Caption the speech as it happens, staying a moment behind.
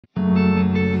Well,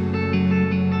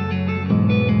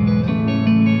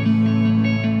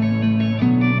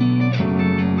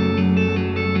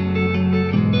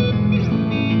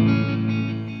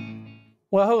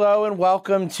 hello and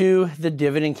welcome to the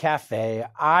Dividend Cafe.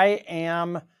 I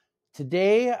am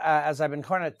today, as I've been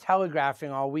kind of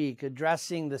telegraphing all week,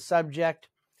 addressing the subject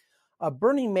of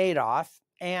Bernie Madoff.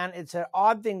 And it's an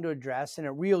odd thing to address, and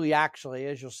it really actually,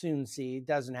 as you'll soon see,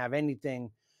 doesn't have anything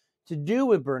to do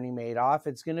with Bernie Madoff.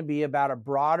 It's going to be about a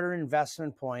broader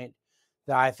investment point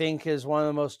that I think is one of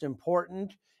the most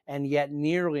important and yet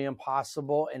nearly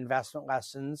impossible investment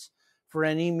lessons for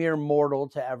any mere mortal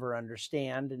to ever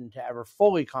understand and to ever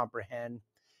fully comprehend.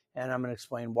 And I'm going to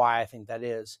explain why I think that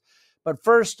is. But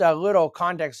first, a little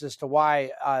context as to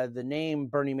why the name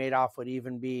Bernie Madoff would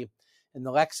even be in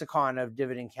the lexicon of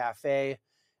Dividend Cafe.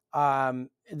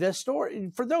 The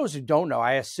story, for those who don't know,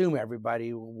 I assume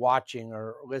everybody watching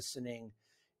or listening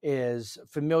is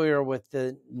familiar with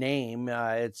the name.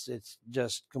 It's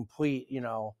just complete,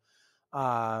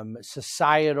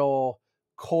 societal,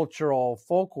 cultural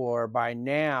folklore by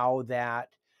now that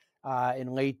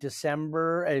in late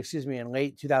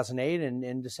 2008 and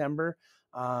in December,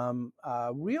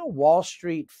 a real Wall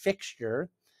Street fixture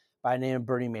by the name of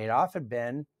Bernie Madoff had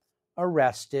been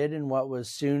arrested in what was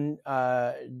soon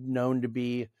known to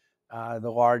be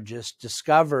the largest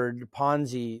discovered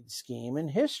Ponzi scheme in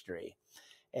history.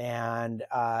 And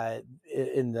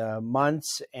in the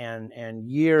months and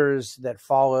years that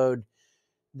followed,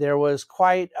 there was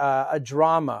quite a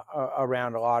drama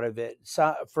around a lot of it.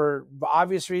 So, for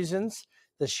obvious reasons,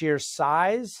 the sheer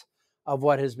size of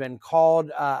what has been called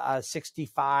a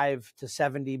 $65 to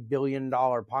 $70 billion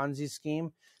Ponzi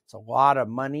scheme. It's a lot of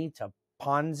money to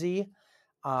Ponzi.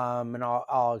 And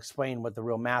I'll explain what the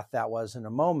real math that was in a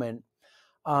moment.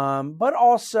 But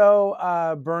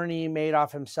also Bernie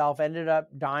Madoff himself ended up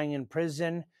dying in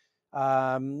prison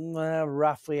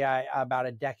roughly about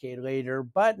a decade later,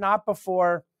 but not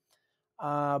before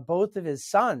both of his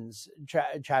sons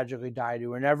tragically died, who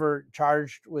were never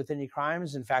charged with any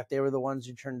crimes. In fact, they were the ones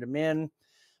who turned him in.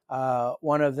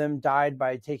 One of them died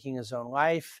by taking his own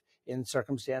life in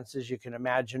circumstances you can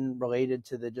imagine related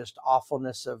to the just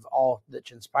awfulness of all that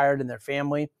transpired in their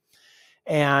family.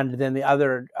 And then the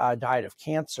other died of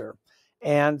cancer.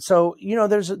 And so,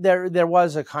 there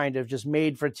was a kind of just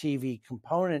made for TV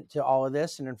component to all of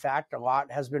this. And in fact, a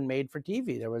lot has been made for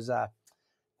TV. There was I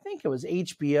think it was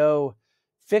HBO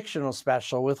fictional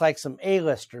special with like some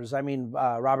A-listers. I mean,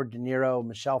 Robert De Niro,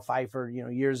 Michelle Pfeiffer,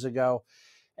 years ago.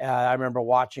 I remember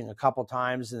watching a couple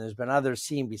times, and there's been other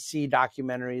CNBC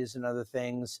documentaries and other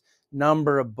things,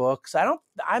 number of books.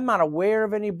 I'm not aware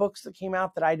of any books that came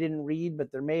out that I didn't read,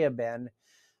 but there may have been.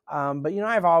 But,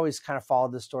 I've always kind of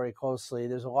followed the story closely.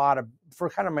 There's a lot of,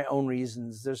 for kind of my own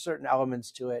reasons, there's certain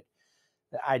elements to it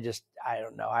that I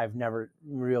don't know. I've never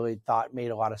really thought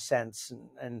made a lot of sense.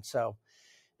 And so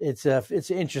it's an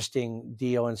interesting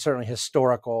deal, and certainly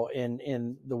historical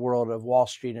in the world of Wall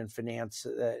Street and finance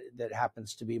that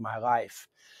happens to be my life.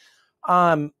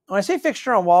 When I say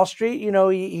fixture on Wall Street,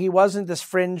 he wasn't this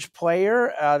fringe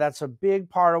player. That's a big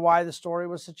part of why the story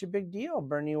was such a big deal.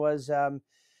 Bernie was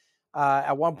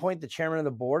at one point the chairman of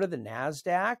the board of the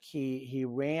NASDAQ. He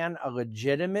ran a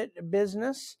legitimate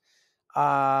business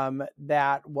that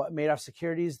Madoff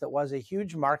Securities, that was a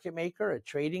huge market maker, a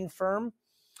trading firm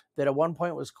that at one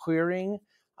point was clearing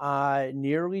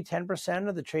nearly 10%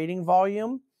 of the trading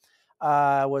volume,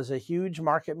 was a huge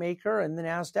market maker in the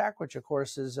NASDAQ, which of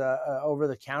course is a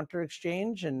over-the-counter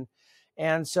exchange. And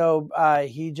so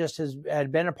he just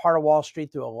had been a part of Wall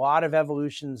Street through a lot of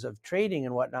evolutions of trading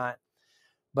and whatnot.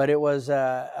 But it was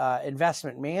a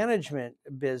investment management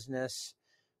business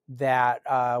that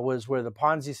was where the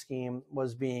Ponzi scheme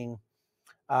was being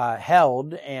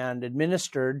held and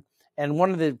administered. And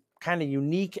one of the kind of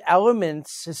unique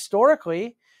elements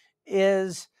historically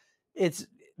is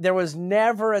there was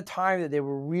never a time that they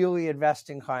were really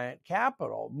investing client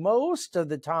capital. Most of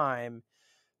the time,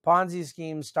 Ponzi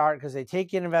schemes start because they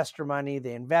take in investor money,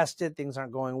 they invest it, things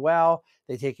aren't going well,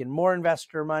 they take in more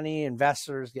investor money,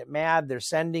 investors get mad, they're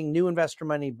sending new investor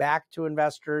money back to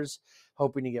investors,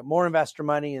 hoping to get more investor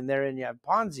money, and therein you have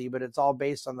Ponzi. But it's all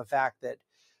based on the fact that,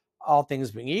 all things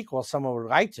being equal, someone would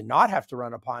like to not have to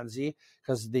run a Ponzi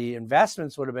because the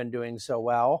investments would have been doing so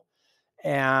well.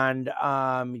 And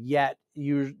yet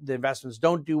the investments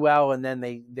don't do well, and then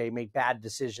they make bad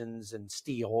decisions and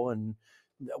steal, and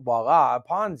voila,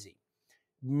 Ponzi.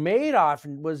 Madoff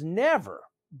was never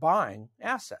buying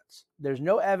assets. There's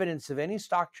no evidence of any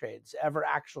stock trades ever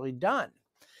actually done.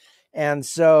 And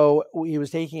so he was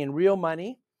taking in real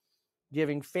money,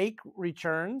 giving fake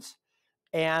returns,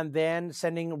 and then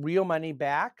sending real money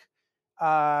back.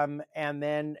 And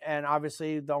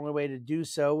obviously the only way to do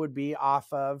so would be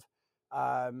off of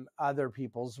other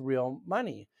people's real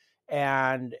money.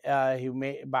 And he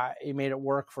made it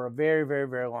work for a very, very,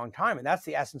 very long time. And that's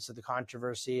the essence of the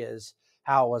controversy, is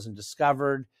how it wasn't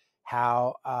discovered,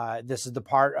 how this is the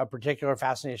part of particular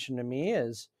fascination to me,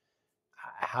 is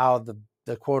how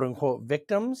the quote unquote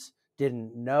victims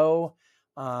didn't know.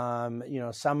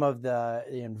 Some of the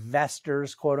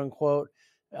investors, quote unquote,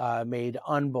 made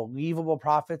unbelievable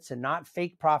profits, and not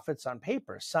fake profits on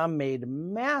paper. Some made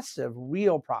massive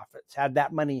real profits, had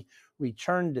that money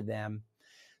returned to them.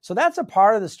 So that's a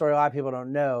part of the story a lot of people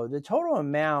don't know. The total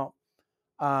amount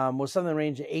was something in the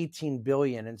range of 18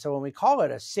 billion. And so when we call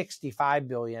it a 65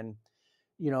 billion,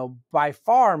 by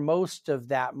far most of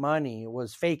that money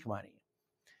was fake money.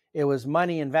 It was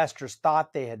money investors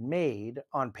thought they had made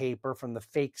on paper from the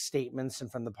fake statements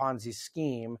and from the Ponzi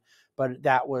scheme, but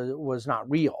that was not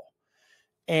real.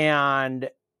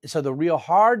 And so the real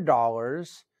hard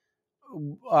dollars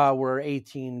were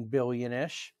 18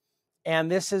 billion-ish.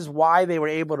 And this is why they were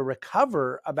able to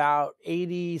recover about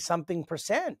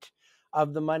 80-something%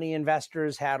 of the money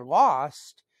investors had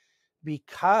lost,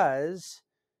 because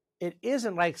it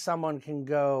isn't like someone can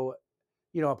go,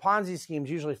 a Ponzi scheme is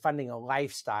usually funding a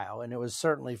lifestyle, and it was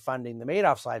certainly funding the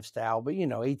Madoff's lifestyle. But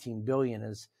 18 billion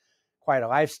is quite a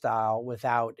lifestyle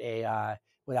without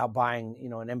buying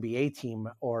an NBA team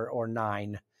or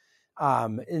 9.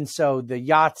 And so the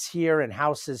yachts here and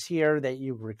houses here that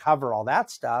you recover, all that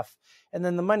stuff, and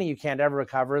then the money you can't ever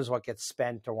recover is what gets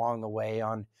spent along the way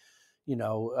on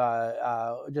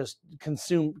just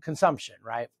consumption,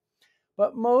 right?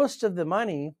 But most of the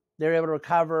money they're able to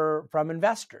recover from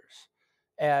investors.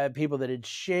 People that had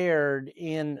shared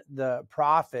in the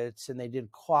profits, and they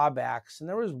did clawbacks. And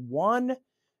there was one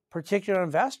particular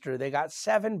investor they got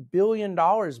 $7 billion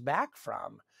back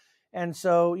from. And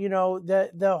so,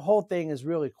 the whole thing is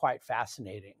really quite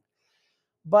fascinating.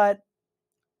 But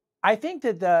I think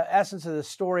that the essence of the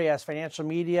story, as financial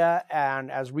media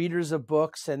and as readers of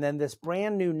books, and then this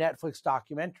brand new Netflix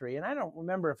documentary, and I don't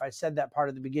remember if I said that part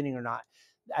at the beginning or not.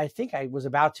 I think I was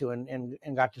about to and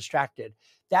got distracted.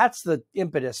 That's the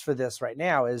impetus for this right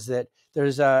now, is that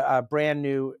there's a brand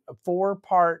new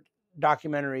 4-part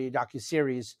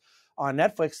docuseries on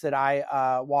Netflix that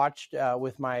I watched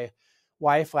with my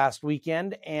wife last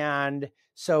weekend. And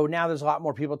so now there's a lot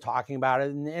more people talking about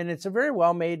it, and it's a very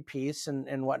well-made piece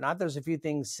and whatnot. There's a few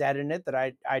things said in it that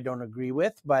I don't agree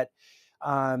with, but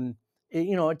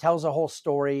it tells a whole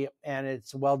story, and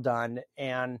it's well done.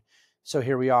 And so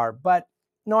here we are. But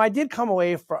no, I did come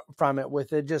away from it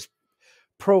with a just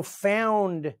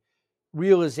profound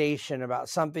realization about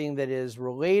something that is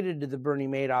related to the Bernie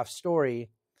Madoff story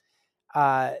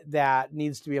that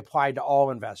needs to be applied to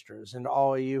all investors and to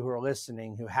all of you who are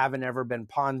listening, who haven't ever been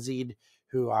Ponzi'd,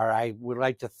 who are, I would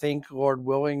like to think, Lord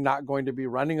willing, not going to be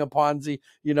running a Ponzi,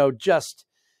 just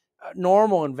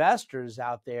normal investors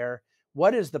out there.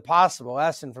 What is the possible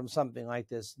lesson from something like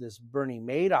this Bernie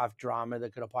Madoff drama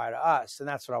that could apply to us? And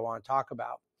that's what I want to talk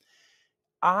about.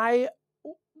 I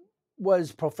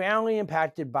was profoundly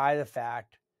impacted by the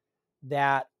fact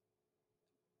that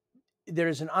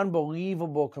there's an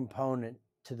unbelievable component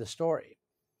to the story.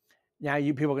 Now,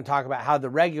 you people can talk about how the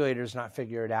regulators not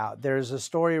figure it out. There's a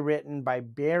story written by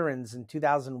Barron's in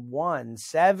 2001,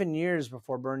 7 years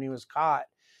before Bernie was caught.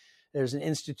 There's an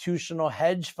institutional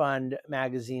hedge fund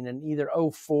magazine in either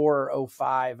 04 or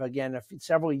 05, again,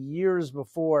 several years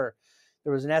before.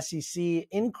 There was an SEC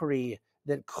inquiry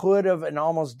that could have and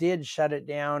almost did shut it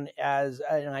down as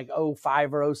like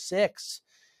 05 or 06.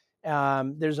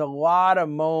 There's a lot of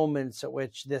moments at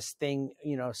which this thing,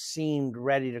 seemed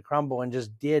ready to crumble and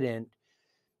just didn't.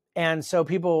 And so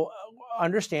people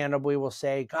understandably will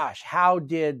say, gosh, how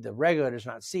did the regulators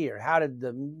not see, or how did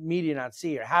the media not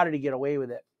see, or how did he get away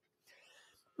with it?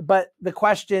 But the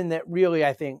question that really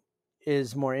I think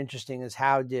is more interesting is,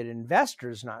 how did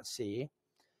investors not see?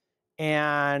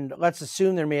 And let's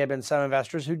assume there may have been some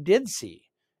investors who did see,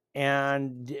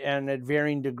 and at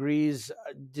varying degrees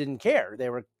didn't care. They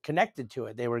were connected to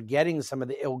it. They were getting some of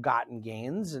the ill-gotten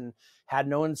gains and had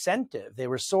no incentive. They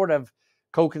were sort of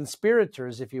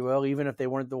co-conspirators, if you will, even if they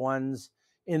weren't the ones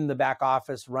in the back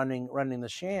office running the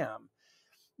sham.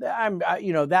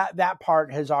 That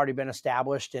part has already been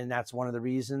established, and that's one of the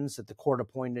reasons that the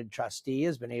court-appointed trustee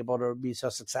has been able to be so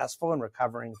successful in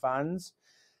recovering funds.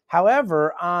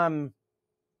 However,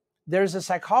 there's a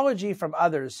psychology from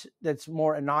others that's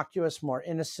more innocuous, more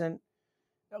innocent,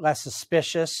 less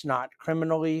suspicious, not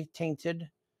criminally tainted.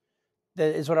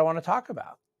 That is what I want to talk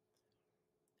about.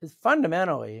 It's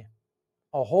fundamentally,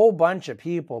 a whole bunch of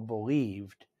people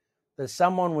believed that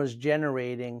someone was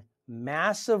generating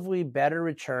massively better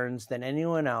returns than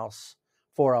anyone else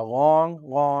for a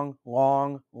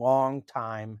long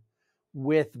time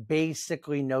with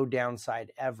basically no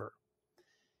downside ever.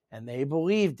 And they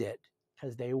believed it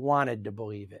because they wanted to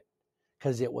believe it,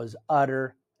 because it was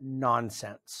utter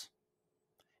nonsense.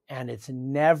 And it's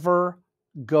never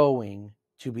going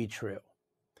to be true.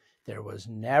 There was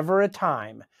never a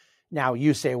time. Now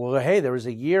you say, well, hey, there was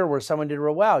a year where someone did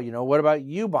real well. You know, what about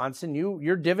you, Bahnsen?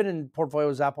 Your dividend portfolio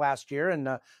was up last year and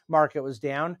the market was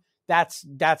down.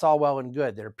 That's all well and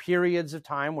good. There are periods of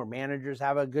time where managers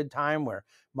have a good time, where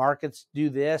markets do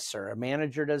this or a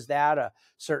manager does that, a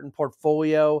certain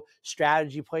portfolio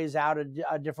strategy plays out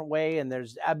a different way, and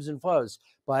there's ebbs and flows.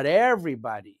 But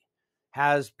everybody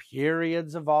has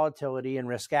periods of volatility in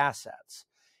risk assets.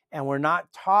 And we're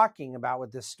not talking about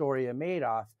what this story of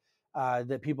Madoff,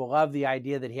 that people love the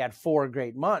idea that he had 4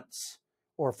 great months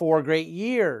or 4 great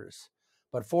years,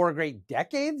 but 4 great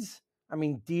decades? I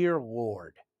mean, dear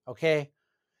Lord, okay?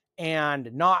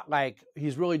 And not like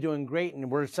he's really doing great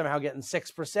and we're somehow getting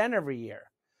 6% every year.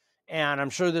 And I'm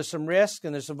sure there's some risk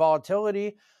and there's some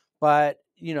volatility, but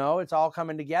you know, it's all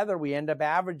coming together. We end up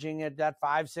averaging at that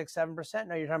 5, 6, 7%.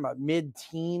 Now you're talking about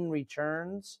mid-teen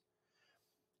returns.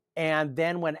 And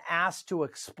then when asked to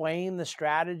explain the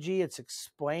strategy, it's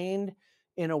explained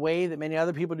in a way that many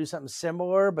other people do something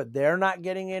similar, but they're not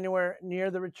getting anywhere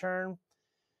near the return.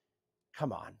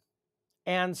 Come on.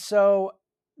 And so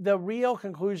the real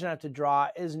conclusion I have to draw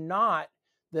is not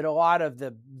that a lot of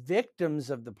the victims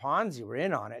of the Ponzi were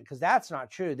in on it, because that's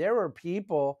not true. There were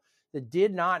people that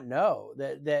did not know,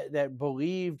 that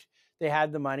believed they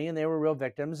had the money and they were real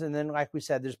victims. And then, like we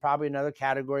said, there's probably another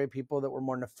category of people that were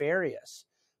more nefarious.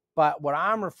 But what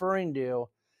I'm referring to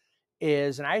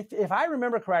is, and if I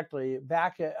remember correctly,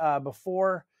 back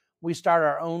before we started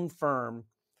our own firm,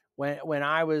 when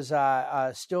I was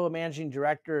still a managing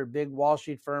director of a big Wall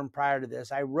Street firm prior to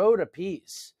this, I wrote a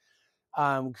piece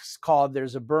called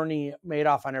 "There's a Bernie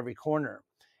Madoff on Every Corner."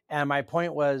 And my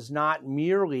point was not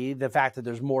merely the fact that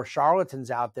there's more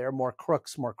charlatans out there, more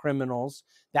crooks, more criminals.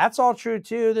 That's all true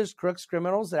too. There's crooks,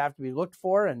 criminals that have to be looked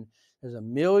for, and there's a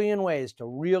million ways to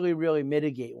really, really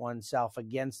mitigate oneself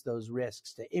against those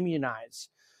risks, to immunize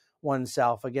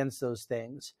oneself against those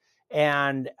things.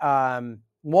 And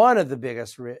one of the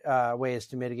biggest ways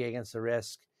to mitigate against the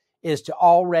risk is to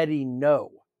already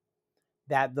know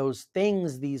that those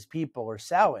things these people are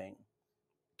selling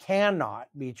cannot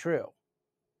be true.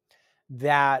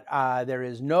 That there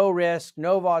is no risk,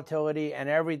 no volatility, and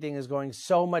everything is going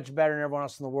so much better than everyone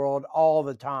else in the world all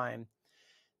the time.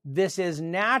 This is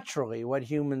naturally what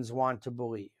humans want to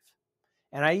believe.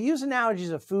 And I use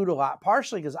analogies of food a lot,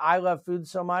 partially because I love food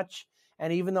so much.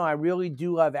 And even though I really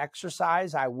do love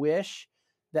exercise, I wish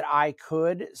that I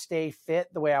could stay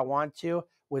fit the way I want to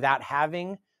without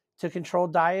having to control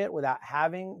diet, without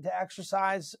having to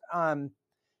exercise.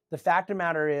 The fact of the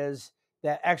matter is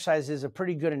that exercise is a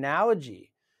pretty good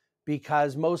analogy,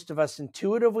 because most of us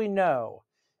intuitively know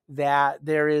that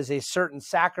there is a certain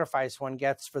sacrifice one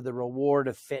gets for the reward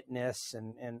of fitness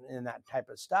and that type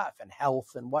of stuff, and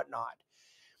health and whatnot.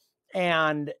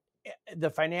 And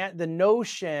the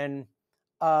notion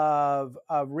of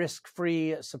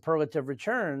risk-free superlative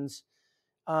returns,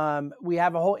 we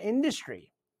have a whole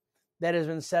industry that has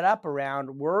been set up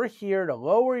around, we're here to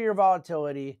lower your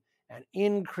volatility and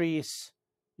increase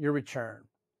your return.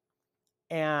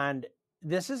 And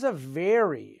this is a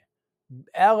very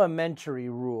elementary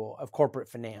rule of corporate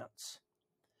finance,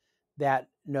 that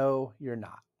no, you're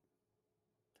not.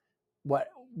 What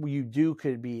you do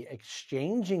could be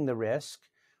exchanging the risk.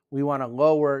 We want to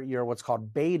lower your what's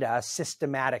called beta,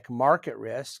 systematic market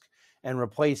risk, and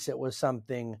replace it with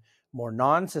something more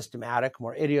non-systematic,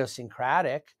 more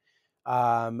idiosyncratic.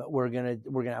 We're gonna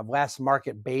have less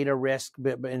market beta risk,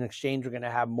 but in exchange we're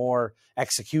gonna have more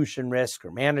execution risk,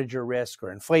 or manager risk,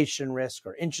 or inflation risk,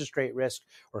 or interest rate risk,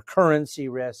 or currency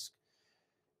risk.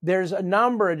 There's a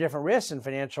number of different risks in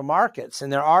financial markets,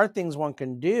 and there are things one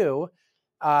can do,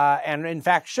 and in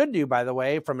fact should do, by the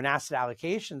way, from an asset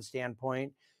allocation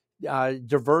standpoint,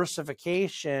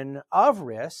 diversification of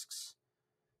risks,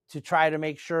 to try to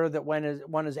make sure that when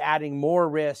one is adding more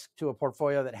risk to a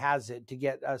portfolio that has it to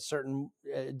get a certain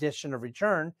addition of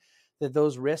return, that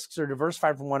those risks are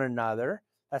diversified from one another.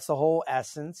 That's the whole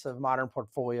essence of modern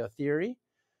portfolio theory.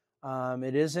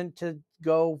 It isn't to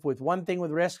go with one thing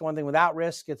with risk, one thing without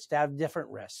risk. It's to have different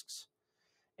risks.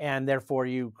 And therefore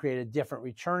you create a different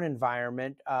return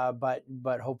environment, but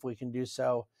hopefully can do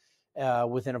so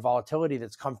within a volatility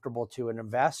that's comfortable to an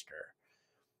investor.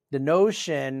 The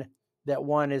notion that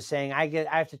one is saying, I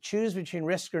have to choose between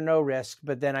risk or no risk,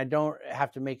 but then I don't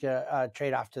have to make a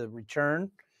trade-off to the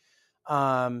return.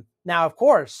 Now, of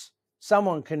course,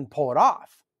 someone can pull it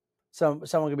off.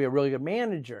 Someone can be a really good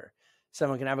manager.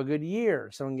 Someone can have a good year.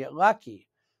 Someone can get lucky.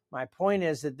 My point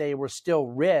is that they were still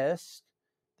risk.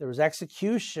 There was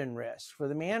execution risk for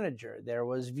the manager. There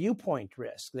was viewpoint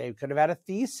risk. They could have had a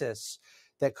thesis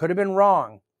that could have been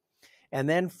wrong. And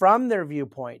then from their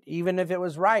viewpoint, even if it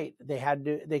was right, they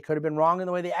could have been wrong in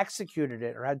the way they executed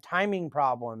it, or had timing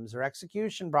problems or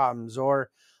execution problems or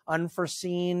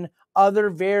unforeseen other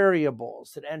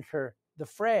variables that enter the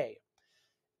fray.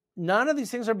 None of these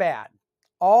things are bad.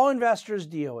 All investors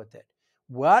deal with it.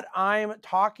 What I'm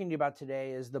talking to you about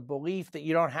today is the belief that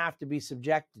you don't have to be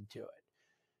subjected to it,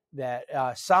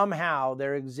 that somehow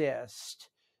there exist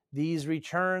these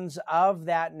returns of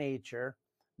that nature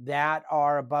that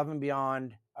are above and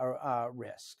beyond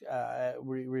risk,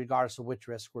 regardless of which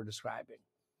risk we're describing.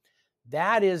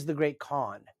 That is the great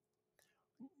con.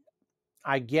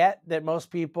 I get that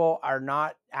most people are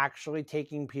not actually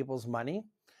taking people's money.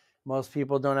 Most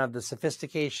people don't have the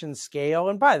sophistication, scale,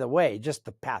 and by the way, just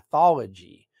the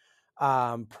pathology,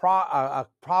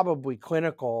 probably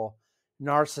clinical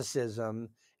narcissism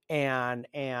and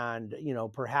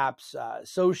perhaps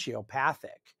sociopathic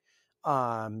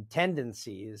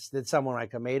tendencies that someone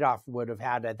like a Madoff would have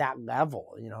had at that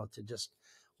level, to just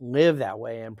live that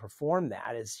way and perform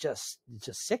that. It's just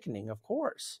sickening, of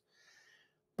course.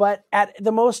 But at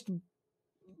the most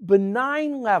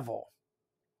benign level,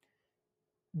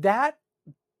 that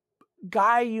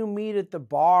guy you meet at the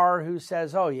bar who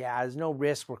says, oh yeah, there's no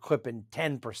risk, we're clipping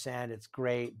 10%, it's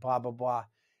great, blah, blah, blah.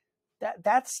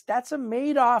 That's a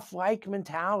Madoff-like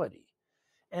mentality.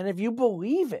 And if you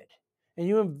believe it and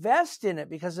you invest in it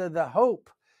because of the hope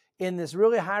in this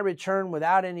really high return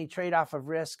without any trade-off of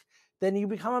risk, then you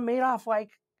become a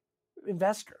Madoff-like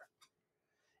investor.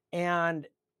 And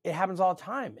it happens all the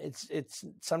time. It's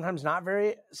sometimes not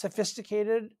very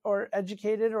sophisticated or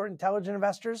educated or intelligent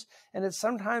investors. And it's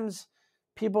sometimes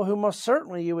people who most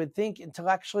certainly you would think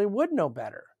intellectually would know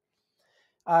better.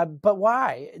 But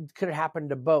why? It could happen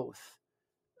to both.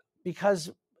 Because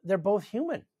they're both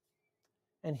human.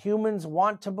 And humans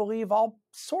want to believe all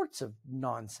sorts of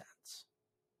nonsense.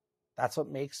 That's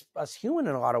what makes us human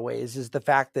in a lot of ways, is the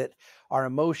fact that our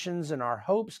emotions and our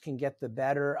hopes can get the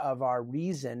better of our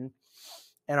reason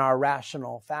and our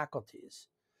rational faculties.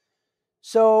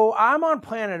 So I'm on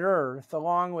planet Earth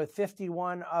along with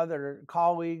 51 other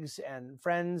colleagues and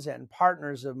friends and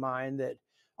partners of mine that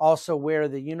also wear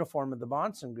the uniform of the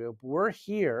Bahnsen Group. We're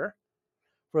here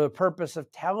for the purpose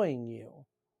of telling you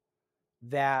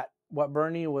that what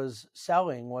Bernie was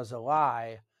selling was a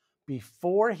lie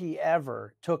before he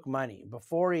ever took money,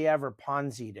 before he ever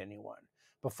Ponzi'd anyone,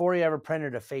 before he ever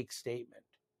printed a fake statement.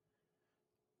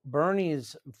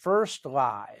 Bernie's first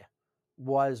lie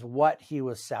was what he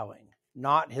was selling,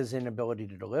 not his inability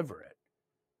to deliver it.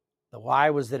 The lie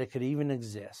was that it could even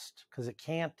exist, because it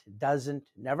can't, it doesn't,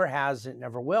 never has, it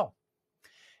never will.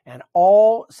 And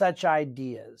all such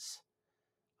ideas,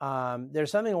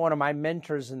 there's something one of my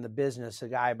mentors in the business, a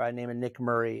guy by the name of Nick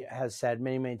Murray, has said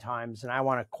many, many times, and I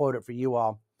want to quote it for you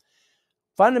all.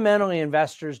 Fundamentally,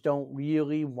 investors don't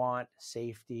really want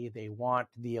safety. They want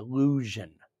the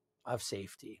illusion of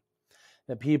safety.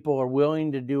 That people are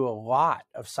willing to do a lot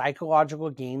of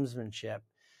psychological gamesmanship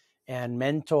and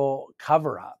mental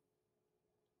cover-up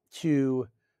to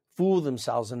fool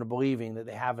themselves into believing that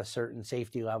they have a certain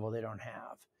safety level they don't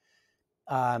have.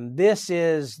 This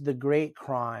is the great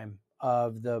crime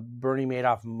of the Bernie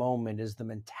Madoff moment, is the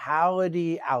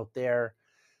mentality out there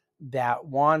that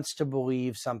wants to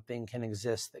believe something can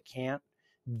exist that can't.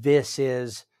 This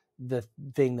is the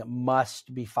thing that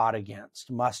must be fought against,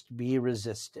 must be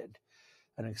resisted.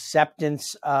 An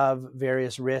acceptance of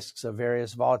various risks, of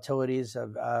various volatilities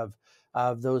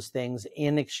of those things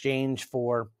in exchange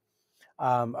for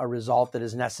a result that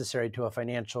is necessary to a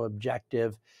financial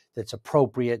objective that's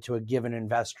appropriate to a given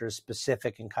investor's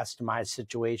specific and customized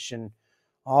situation.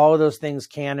 All of those things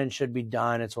can and should be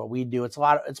done. It's what we do. It's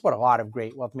what a lot of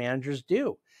great wealth managers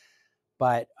do.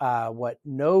 But what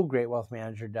no great wealth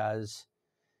manager does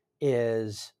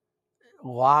is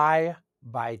lie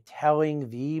by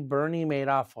telling the Bernie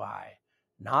Madoff lie,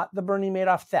 not the Bernie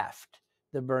Madoff theft,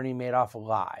 the Bernie Madoff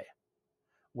lie,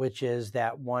 which is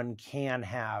that one can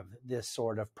have this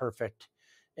sort of perfect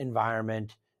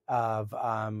environment of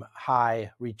high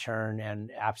return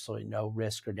and absolutely no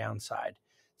risk or downside.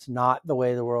 It's not the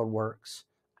way the world works.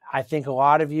 I think a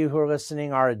lot of you who are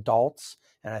listening are adults,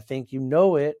 and I think you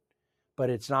know it, but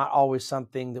it's not always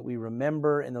something that we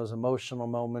remember in those emotional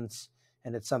moments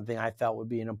And it's something I felt would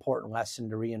be an important lesson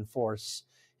to reinforce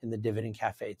in the Dividend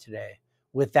Cafe today.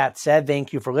 With that said,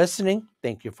 thank you for listening.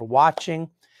 Thank you for watching.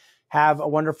 Have a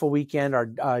wonderful weekend. Our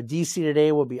DC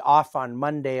Today will be off on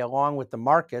Monday, along with the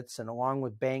markets and along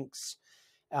with banks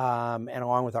and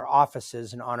along with our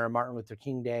offices in honor of Martin Luther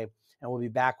King Day. And we'll be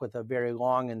back with a very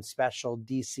long and special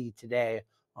DC Today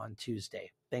on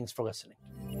Tuesday. Thanks for listening.